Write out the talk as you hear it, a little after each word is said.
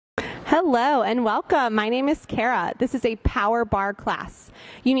Hello and welcome. My name is Kara. This is a power bar class.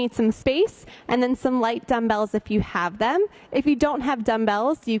 You need some space and then some light dumbbells if you have them. If you don't have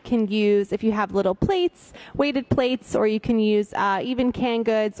dumbbells, you can use, if you have little plates, weighted plates, or you can use even canned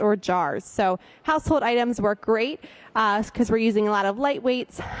goods or jars. So household items work great because we're using a lot of light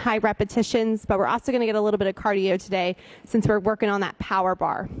weights, high repetitions, but we're also going to get a little bit of cardio today since we're working on that power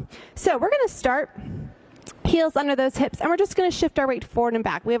bar. So we're going to start heels under those hips, and we're just going to shift our weight forward and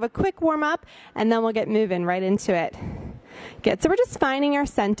back. We have a quick warm-up, and then we'll get moving right into it. Good. So we're just finding our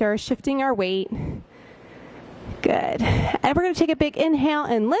center, shifting our weight. Good. And we're going to take a big inhale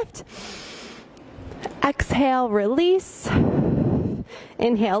and lift. Exhale, release.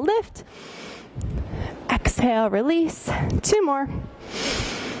 Inhale, lift. Exhale, release. Two more.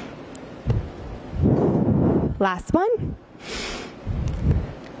 Last one.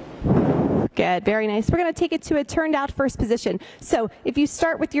 Good, very nice. We're going to take it to a turned out first position. So if you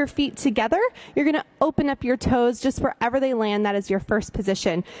start with your feet together, you're going to open up your toes just wherever they land. That is your first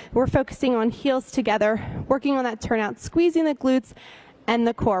position. We're focusing on heels together, working on that turnout, squeezing the glutes and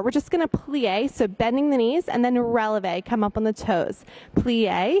the core. We're just going to plie, so bending the knees, and then releve, come up on the toes.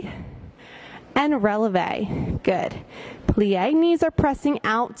 Plie and releve. Good. Plie, knees are pressing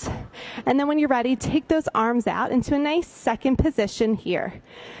out. And then when you're ready, take those arms out into a nice second position here.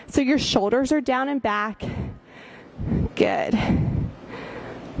 So your shoulders are down and back. Good.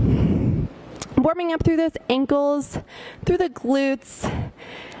 Warming up through those ankles, through the glutes.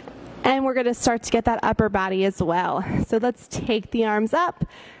 And we're going to start to get that upper body as well. So let's take the arms up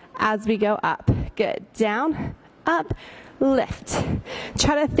as we go up. Good. Down, up, lift.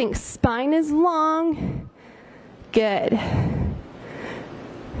 Try to think spine is long. Good.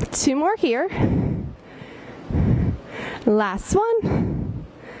 Two more here. Last one.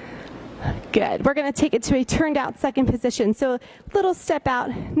 Good. We're going to take it to a turned out second position. So little step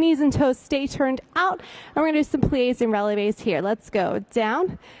out, knees and toes stay turned out. And we're going to do some plies and releves here. Let's go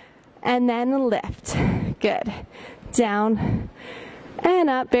down and then lift. Good. Down and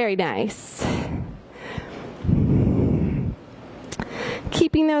up. Very nice.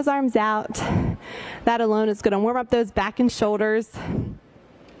 Keeping those arms out. That alone is going to warm up those back and shoulders.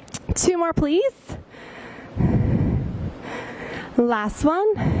 Two more, please. Last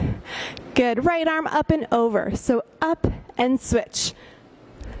one. Good. Right arm up and over. So up and switch.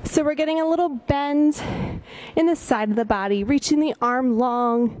 So we're getting a little bend in the side of the body, reaching the arm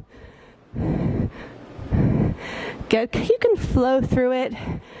long. Good. You can flow through it.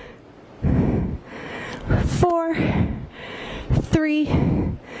 4,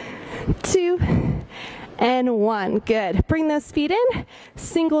 3, 2, and 1. Good. Bring those feet in.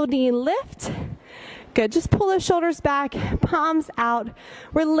 Single knee lift. Good. Just pull those shoulders back, palms out.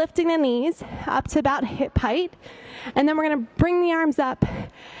 We're lifting the knees up to about hip height. And then we're going to bring the arms up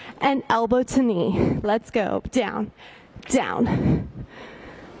and elbow to knee. Let's go. Down, down.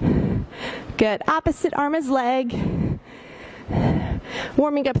 Good. Opposite arm is leg.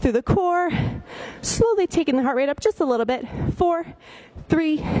 Warming up through the core. Slowly taking the heart rate up just a little bit. 4,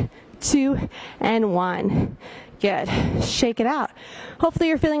 3, 2, and 1. Good. Shake it out. Hopefully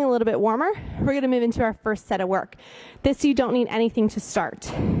you're feeling a little bit warmer. We're going to move into our first set of work. This, you don't need anything to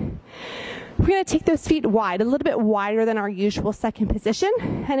start. We're going to take those feet wide, a little bit wider than our usual second position.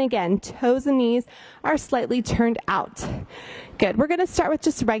 And again, toes and knees are slightly turned out. Good. We're going to start with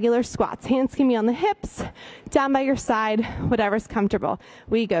just regular squats. Hands can be on the hips, down by your side, whatever's comfortable.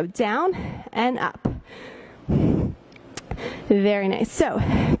 We go down and up. Very nice. So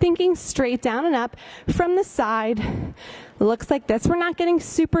thinking straight down and up from the side. Looks like this. We're not getting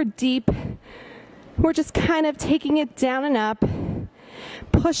super deep. We're just kind of taking it down and up.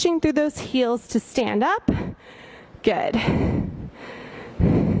 Pushing through those heels to stand up. Good.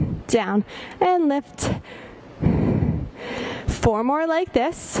 Down and lift. 4 more like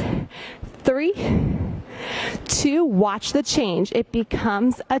this. 3, 2, watch the change. It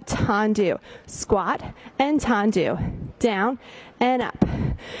becomes a tendu. Squat and tendu. Down and up.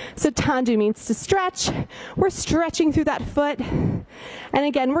 So tendu means to stretch. We're stretching through that foot. And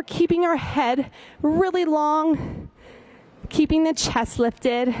again, we're keeping our head really long. Keeping the chest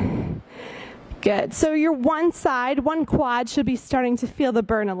lifted. Good. So your one side, one quad should be starting to feel the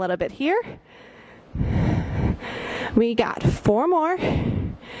burn a little bit here. We got 4 more.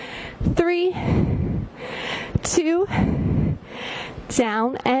 3, 2,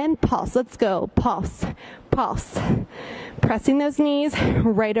 down and pulse. Let's go. Pulse, pulse. Pressing those knees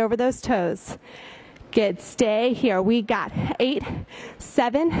right over those toes. Good. Stay here. We got 8,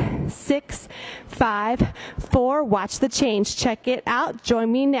 7, 6, 5, 4. Watch the change. Check it out.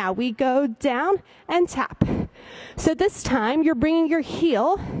 Join me now. We go down and tap. So this time you're bringing your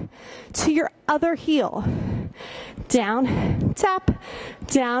heel to your other heel. Down, tap,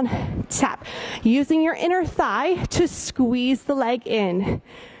 down, tap. Using your inner thigh to squeeze the leg in.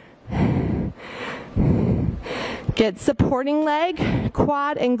 Good, supporting leg,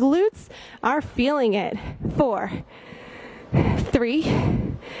 quad and glutes are feeling it. 4,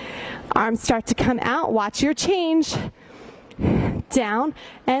 3, arms start to come out, watch your change. Down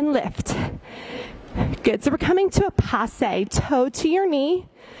and lift. Good, so we're coming to a passe, toe to your knee.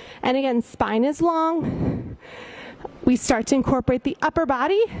 And again, spine is long. We start to incorporate the upper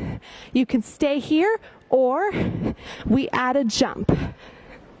body. You can stay here or we add a jump.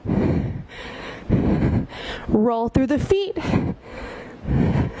 Roll through the feet.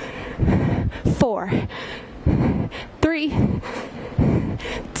 4, 3,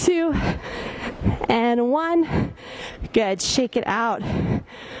 2, and 1. Good, shake it out.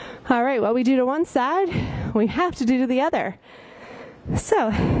 All right, what we do to one side, we have to do to the other.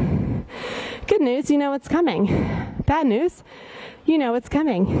 So, good news, you know what's coming. Bad news, you know what's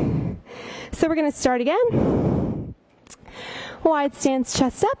coming. So we're gonna start again. Wide stance,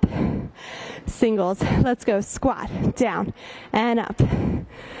 chest up. Singles, let's go, squat, down, and up.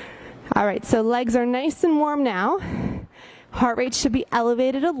 All right, so legs are nice and warm now. Heart rate should be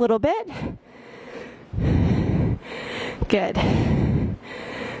elevated a little bit. Good.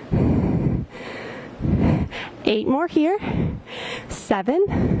 8 more here.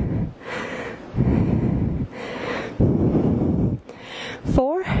 7,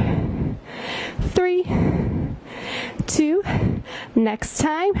 4, 3, 2. Next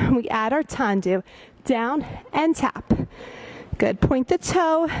time, we add our tandu. Down and tap. Good, point the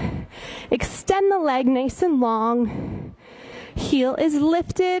toe. Extend the leg nice and long. Heel is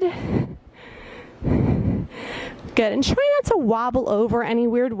lifted. Good, and try not to wobble over any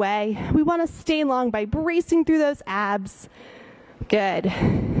weird way. We want to stay long by bracing through those abs. Good.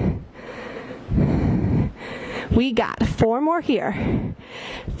 We got 4 more here.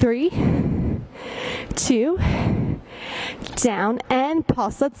 3, 2, down and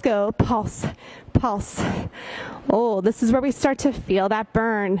pulse. Let's go. Pulse, pulse. Oh, this is where we start to feel that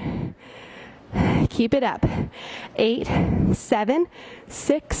burn. Keep it up. 8, 7,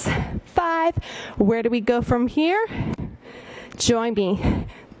 6, 5. Where do we go from here? Join me.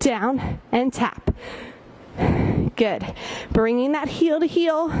 Down and tap. Good. Bringing that heel to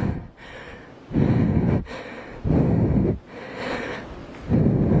heel.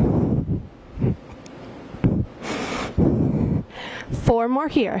 4 more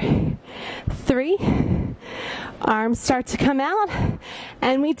here. 3. Arms start to come out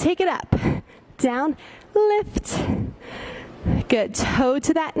and we take it up. Down, lift. Good, toe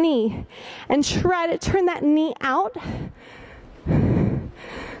to that knee. And try to turn that knee out.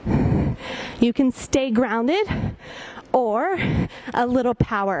 You can stay grounded or a little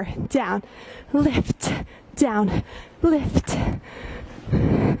power. Down, lift, down, lift.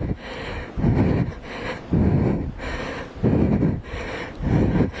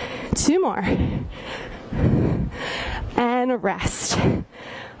 Two more. And rest.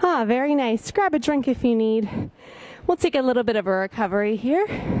 Ah, very nice. Grab a drink if you need. We'll take a little bit of a recovery here.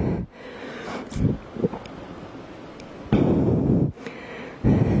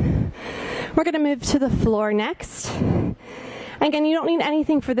 We're going to move to the floor next. Again, you don't need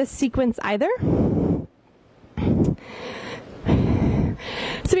anything for this sequence either.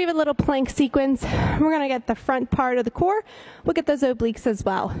 So we have a little plank sequence. We're going to get the front part of the core. We'll get those obliques as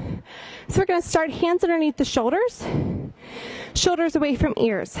well. So we're going to start hands underneath the shoulders. Shoulders away from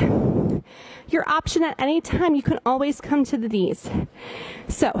ears. Your option at any time, you can always come to the knees.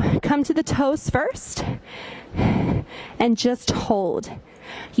 So come to the toes first and just hold.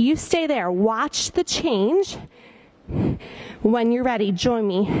 You stay there. Watch the change. When you're ready, join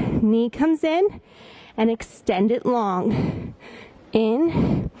me. Knee comes in and extend it long.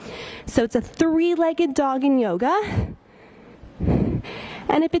 In. So it's a 3-legged dog in yoga. And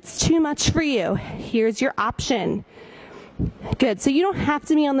if it's too much for you, here's your option. Good, so you don't have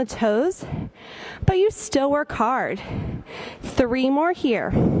to be on the toes, but you still work hard. 3 more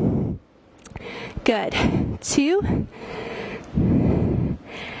here. Good, 2,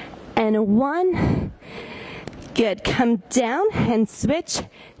 and 1. Good, come down and switch.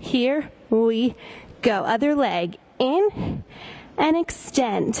 Here we go. Other leg, in and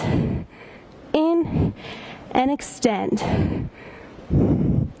extend. In and extend.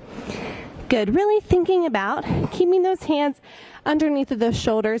 Good, really thinking about keeping those hands underneath of those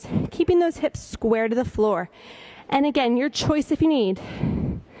shoulders, keeping those hips square to the floor. And again, your choice if you need.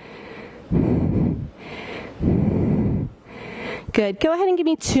 Good, go ahead and give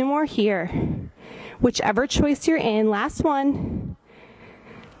me 2 more here. whichever choice you're in. Last one.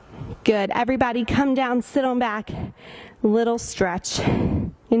 Good. Everybody come down, sit on back. Little stretch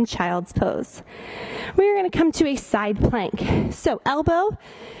in child's pose. We're going to come to a side plank. So elbow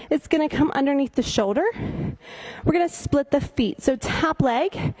is going to come underneath the shoulder. We're going to split the feet. So top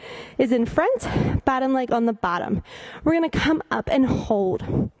leg is in front, bottom leg on the bottom. We're going to come up and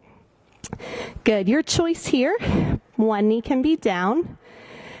hold. Good. Your choice here. One knee can be down.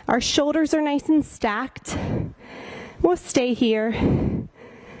 Our shoulders are nice and stacked. We'll stay here.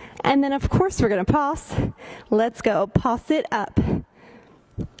 And then, of course, we're going to pause. Let's go. Pause it up.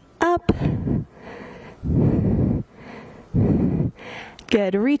 Up.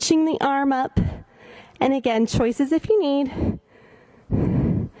 Good. Reaching the arm up. And again, choices if you need.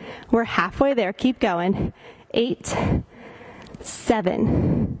 We're halfway there. Keep going. 8,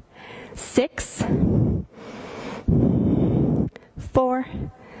 7, 6, 4,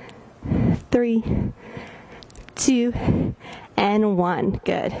 3, 2, and 1.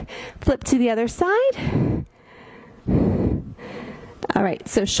 Good. Flip to the other side. All right,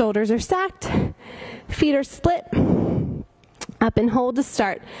 so shoulders are stacked, feet are split. Up and hold to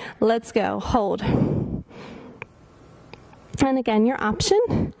start. Let's go. Hold. And again, your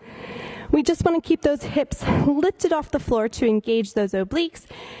option. We just want to keep those hips lifted off the floor to engage those obliques,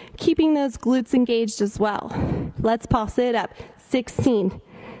 keeping those glutes engaged as well. Let's pulse it up. 16,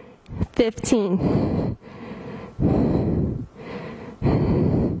 15,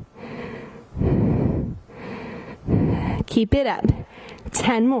 keep it up.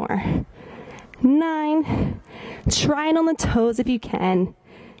 10 more. 9. Try it on the toes if you can.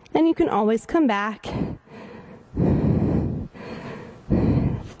 And you can always come back.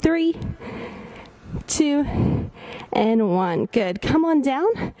 3, 2, and 1. Good. Come on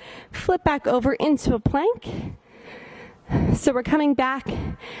down. Flip back over into a plank. So we're coming back.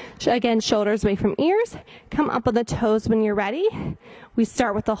 Again, shoulders away from ears. Come up on the toes when you're ready. We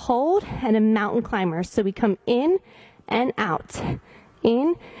start with a hold and a mountain climber. So we come in and out.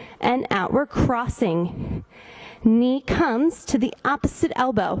 In and out. We're crossing. Knee comes to the opposite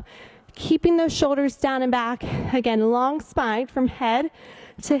elbow. Keeping those shoulders down and back. Again, long spine from head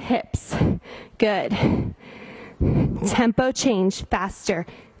to hips. Good. Tempo change. Faster.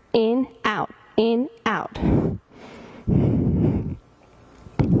 In, out. In, out.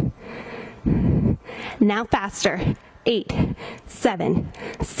 Now faster. 8, 7,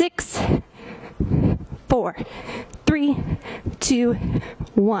 6, 4, 3, 2,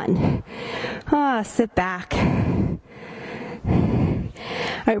 1. Sit back. All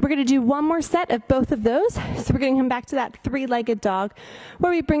right, we're going to do one more set of both of those. So we're going to come back to that three-legged dog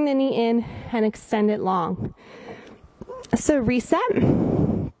where we bring the knee in and extend it long. So reset.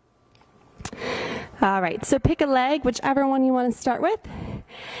 All right, so pick a leg, whichever one you want to start with.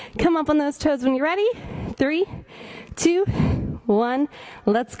 Come up on those toes when you're ready. 3, 2, 1.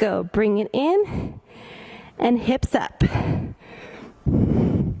 Let's go. Bring it in and hips up.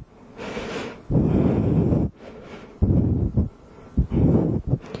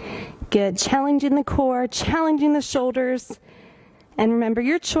 Good. Challenging the core, challenging the shoulders. And remember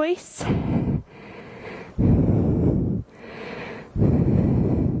your choice.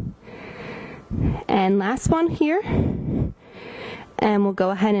 And last one here. And we'll go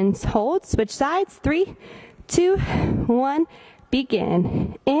ahead and hold. Switch sides. 3, 2, 1.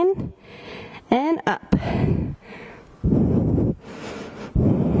 Begin. In and up.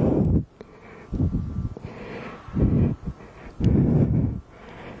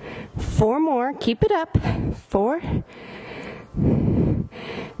 Four more. Keep it up. 4,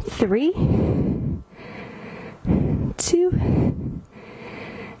 3, 2,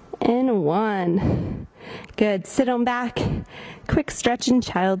 and 1. Good. Sit on back. Quick stretch in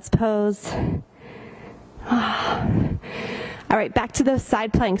child's pose. All right, back to those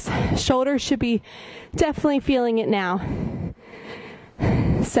side planks. Shoulders should be definitely feeling it now.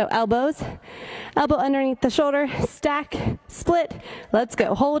 So elbows, elbow underneath the shoulder, stack, split. Let's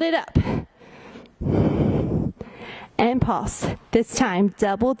go. Hold it up. And pulse. This time,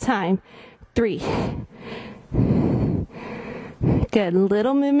 double time. 3. Good.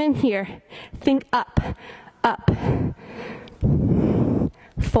 Little movement here. Think up, up.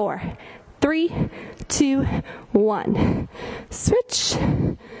 4, 3, 2, 1. Switch.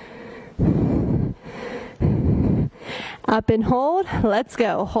 Up and hold. Let's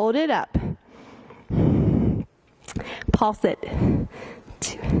go. Hold it up. Pulse it.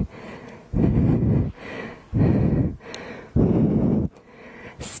 2.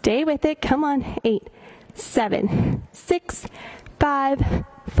 Stay with it. Come on. 8, 7, 6, 5,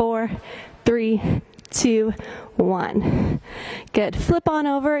 4, 3, 2, 1. Good. Flip on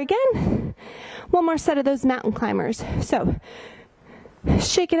over again. One more set of those mountain climbers. So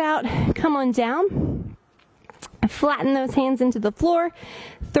shake it out, come on down. Flatten those hands into the floor.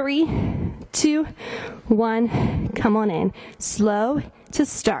 3, 2, 1, come on in. Slow to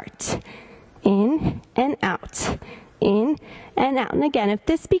start. In and out. In and out. And again, if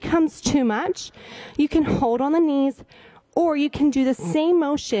this becomes too much, you can hold on the knees, or you can do the same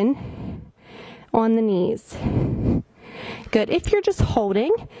motion on the knees. Good. If you're just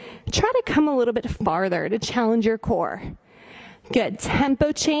holding, try to come a little bit farther to challenge your core. Good.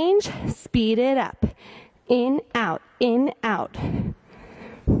 Tempo change, speed it up. In, out, in, out.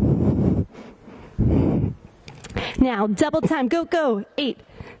 Now, double time, go, go. 8,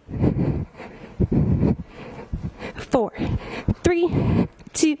 4, 3,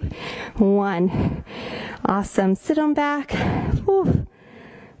 2, 1. Awesome. Sit on back. Whew.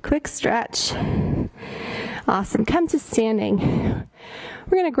 Quick stretch. Awesome. Come to standing.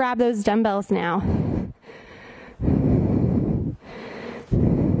 We're going to grab those dumbbells now.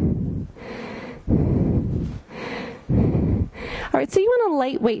 All right, so you want a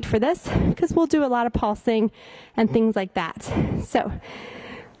light weight for this because we'll do a lot of pulsing and things like that. So,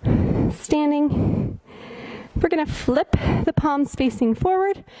 standing, we're going to flip the palms facing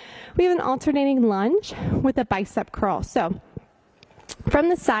forward. We have an alternating lunge with a bicep curl. So, from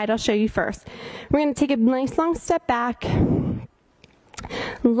the side, I'll show you first. We're going to take a nice long step back,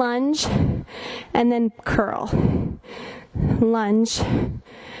 lunge, and then curl. Lunge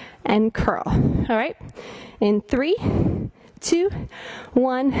and curl. All right, in 3, 2,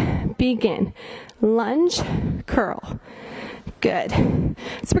 1, begin. Lunge, curl. Good.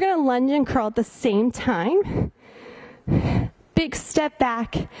 So we're going to lunge and curl at the same time. Big step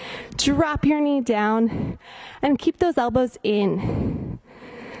back, drop your knee down, and keep those elbows in.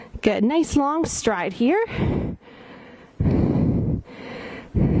 Good. Nice long stride here.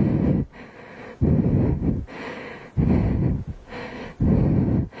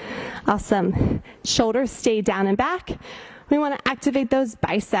 Awesome. Shoulders stay down and back. We want to activate those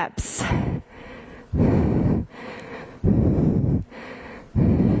biceps.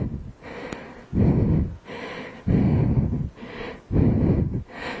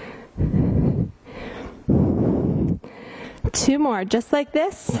 Two more, just like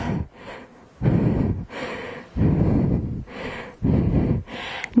this.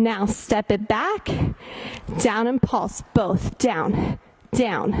 Now step it back, down and pulse, both down,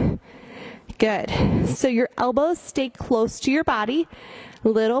 down. Good. So your elbows stay close to your body.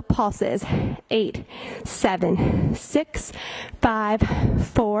 Little pulses. 8, 7, 6, 5,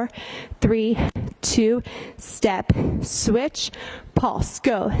 4, 3, 2, step, switch, pulse.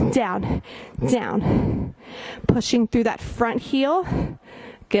 Go down, down. Pushing through that front heel.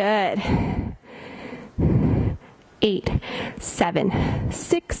 Good. 8, 7,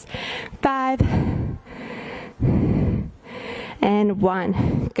 6, 5, and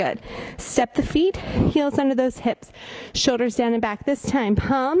 1. Good. Step the feet, heels under those hips, shoulders down and back. This time,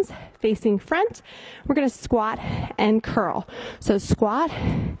 palms facing front. We're going to squat and curl. So squat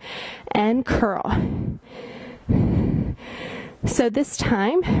and curl. So this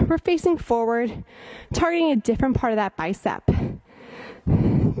time, we're facing forward, targeting a different part of that bicep.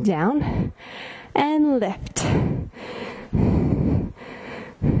 Down and lift.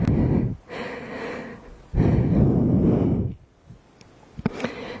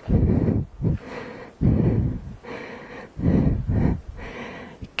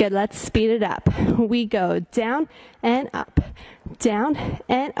 Good, let's speed it up. We go down and up, down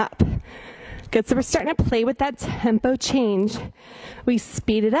and up. Good, so we're starting to play with that tempo change. We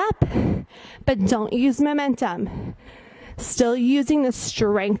speed it up, but don't use momentum. Still using the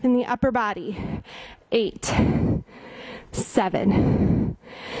strength in the upper body. 8, 7,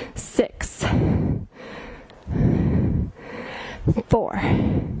 6, 4.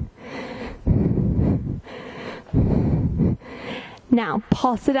 Now,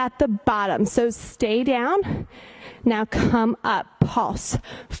 pulse it at the bottom. So stay down. Now come up. Pulse.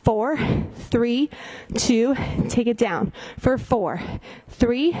 4, 3, 2. Take it down. For 4,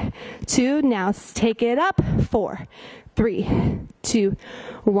 3, 2. Now take it up. 4, 3, 2,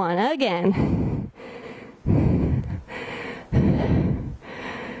 1. Again.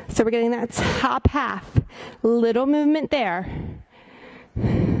 So we're getting that top half. Little movement there.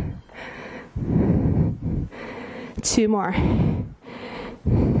 2 more.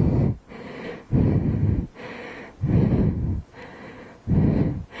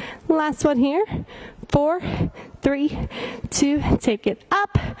 Last one here. 4, 3, 2. Take it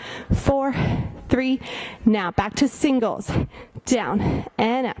up. 4, 3. Now back to singles. Down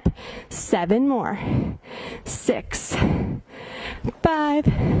and up. 7 more. 6, 5.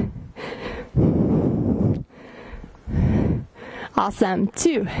 Awesome.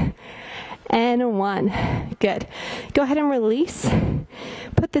 2 and 1. Good. Go ahead and release.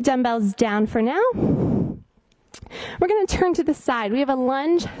 Put the dumbbells down for now. We're going to turn to the side. We have a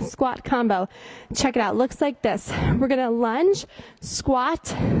lunge squat combo. Check it out. Looks like this. We're going to lunge,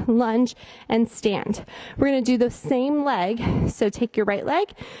 squat, lunge, and stand. We're going to do the same leg. So take your right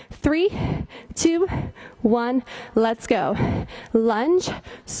leg. 3, 2, 1. Let's go. Lunge,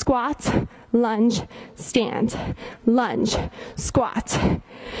 squat, lunge, stand. Lunge, squat.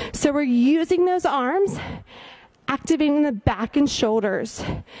 So we're using those arms, activating the back and shoulders.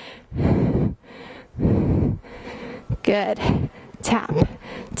 Good. Tap,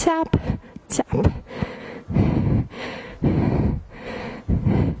 tap, tap.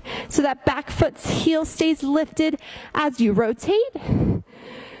 So that back foot's heel stays lifted as you rotate.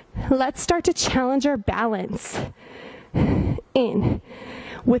 Let's start to challenge our balance. In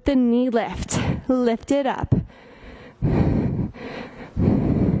with the knee lift. Lift it up.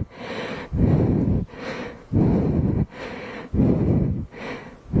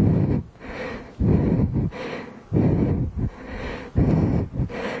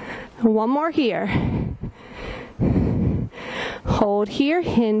 One more here. Hold here,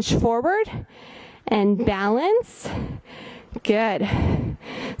 hinge forward, and balance. Good.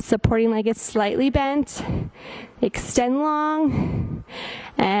 Supporting leg is slightly bent. Extend long,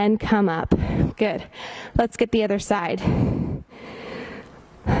 and come up. Good. Let's get the other side.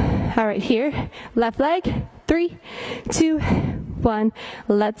 All right, here, left leg. 3, 2, 1.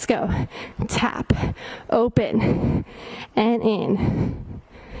 Let's go. Tap, open, and in.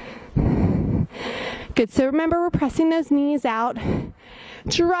 Good. So remember, we're pressing those knees out,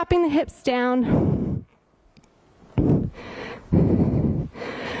 dropping the hips down.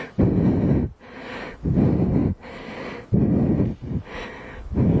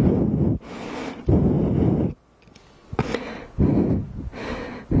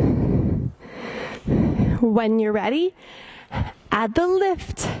 When you're ready, add the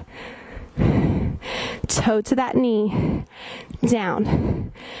lift. Toe to that knee.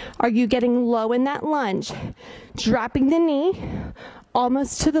 Down. Are you getting low in that lunge? Dropping the knee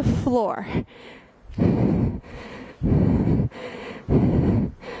almost to the floor.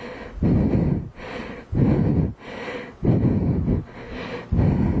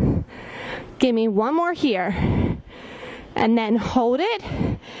 Give me one more here. And then hold it.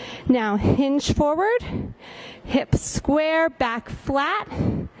 Now hinge forward. Hips square, back flat.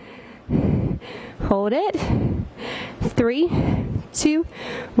 Hold it. 3, 2,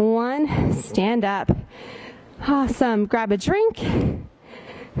 1. Stand up. Awesome. Grab a drink.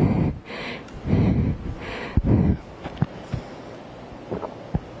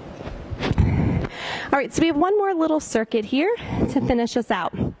 All right, so we have one more little circuit here to finish us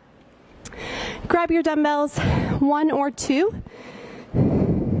out. Grab your dumbbells, 1 or 2.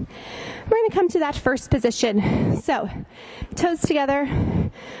 We're going to come to that first position. So, toes together,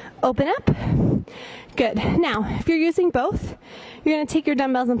 open up. Good. Now, if you're using both, you're going to take your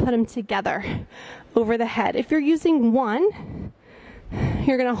dumbbells and put them together over the head. If you're using one,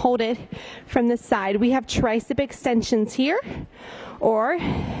 you're going to hold it from the side. We have tricep extensions here, or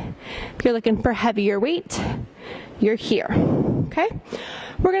if you're looking for heavier weight, you're here. Okay?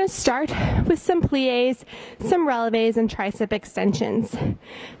 We're going to start with some plies, some releves, and tricep extensions.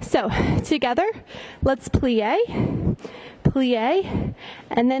 So, together, let's plie, plie,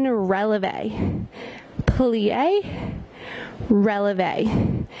 and then releve. Plie,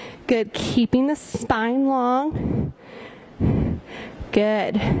 releve. Good. Keeping the spine long.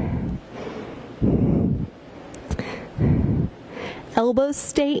 Good. Elbows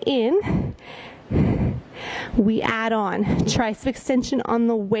stay in. We add on tricep extension on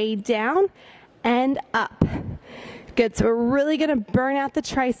the way down and up. Good. So we're really going to burn out the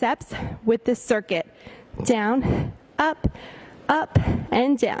triceps with this circuit. Down, up,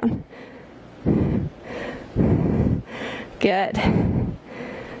 and down. Good.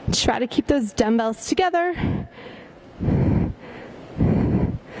 Try to keep those dumbbells together.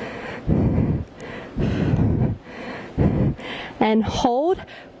 And hold.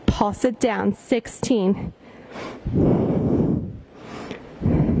 Pulse it down. 16.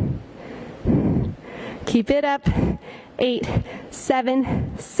 Keep it up. 8,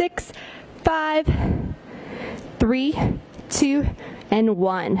 7, 6, 5, 3, 2, and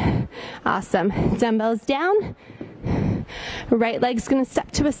 1. Awesome. Dumbbells down. Right leg's going to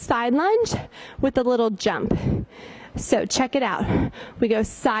step to a side lunge with a little jump. So check it out. We go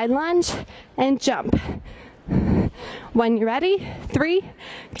side lunge and jump. When you're ready, 3,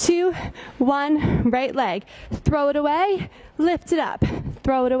 2, 1, right leg. Throw it away, lift it up.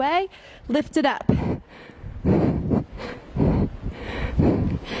 Throw it away, lift it up.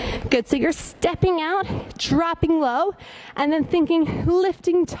 Good, so you're stepping out, dropping low, and then thinking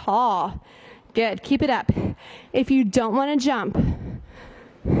lifting tall. Good, keep it up. If you don't want to jump,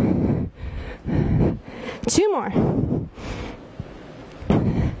 2 more.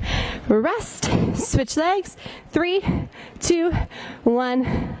 Rest, switch legs, 3, 2,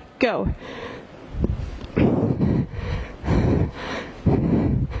 1, go.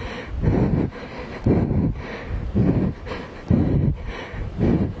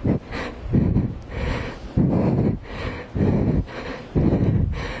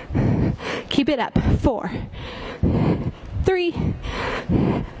 Keep it up. 4, 3,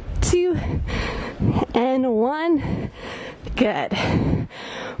 2, and 1. Good.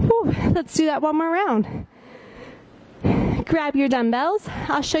 Whew. Let's do that one more round. Grab your dumbbells.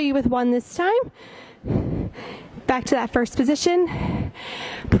 I'll show you with one this time. Back to that first position.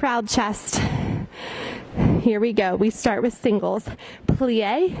 Proud chest. Here we go. We start with singles.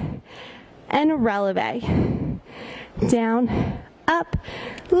 Plie and releve. Down, up,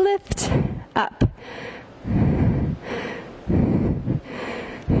 lift, up.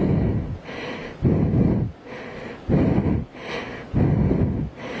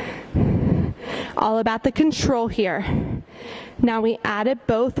 All about the control here. Now we add it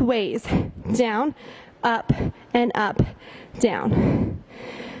both ways. Down, up, and up, down.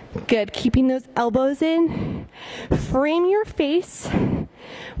 Good, keeping those elbows in. Frame your face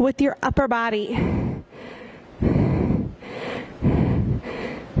with your upper body.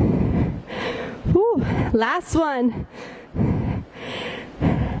 Whew. Last one.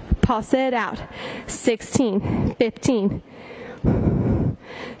 Pulse it out. 16, 15.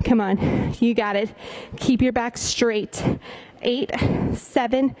 Come on, you got it. Keep your back straight. 8,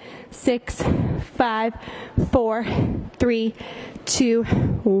 7, 6, 5, 4, 3, 2,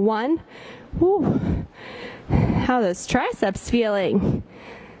 1. Woo. How are those triceps feeling?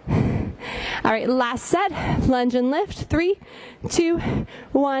 All right, last set. Lunge and lift. 3, 2,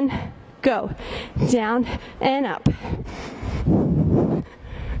 1, go. Down and up.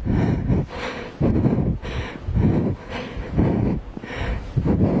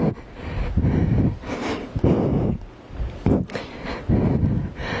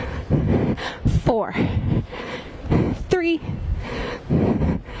 Four, 3,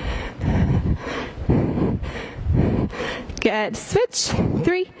 good. Switch.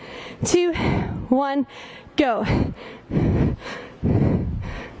 3, 2, 1, go.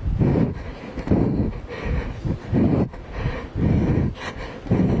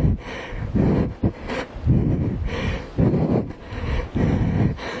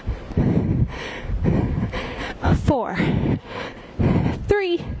 Four,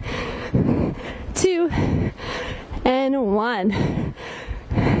 3, 2, and 1.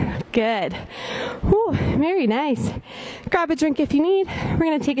 Good. Whew, very nice. Grab a drink if you need. We're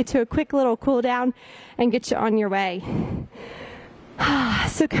going to take it to a quick little cool down and get you on your way.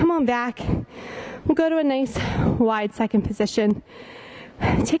 So come on back. We'll go to a nice wide second position.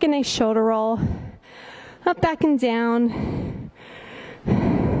 Take a nice shoulder roll. Up, back, and down.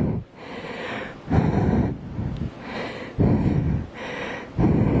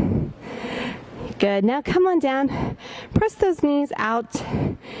 Good. Now come on down. Press those knees out.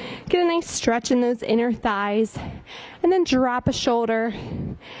 Get a nice stretch in those inner thighs. And then drop a shoulder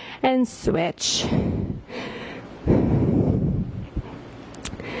and switch.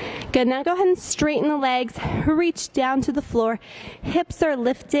 Good. Now go ahead and straighten the legs. Reach down to the floor. Hips are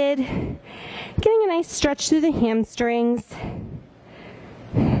lifted. Getting a nice stretch through the hamstrings.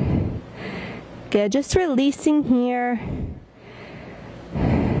 Good. Just releasing here.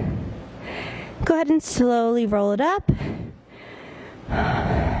 Go ahead and slowly roll it up.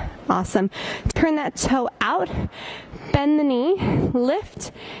 Awesome. Turn that toe out. Bend the knee.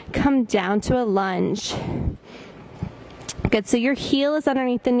 Lift. Come down to a lunge. Good. So your heel is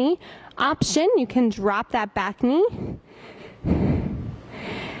underneath the knee. Option, you can drop that back knee.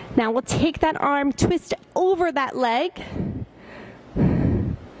 Now we'll take that arm, twist over that leg.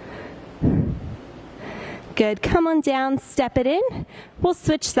 Good. Come on down, step it in. We'll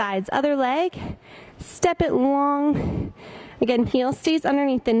switch sides. Other leg, step it long. Again, heel stays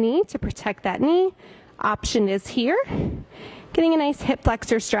underneath the knee to protect that knee. Option is here. Getting a nice hip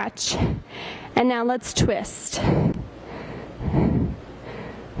flexor stretch. And now let's twist.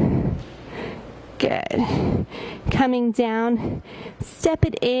 Good. Coming down, step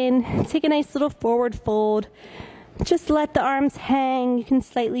it in. Take a nice little forward fold. Just let the arms hang. You can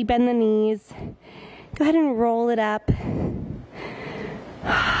slightly bend the knees. Go ahead and roll it up.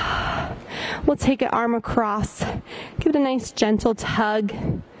 We'll take an arm across. Give it a nice gentle tug.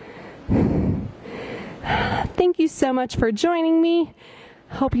 Thank you so much for joining me.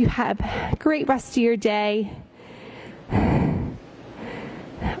 Hope you have a great rest of your day.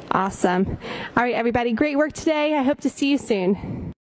 Awesome. All right, everybody, great work today. I hope to see you soon.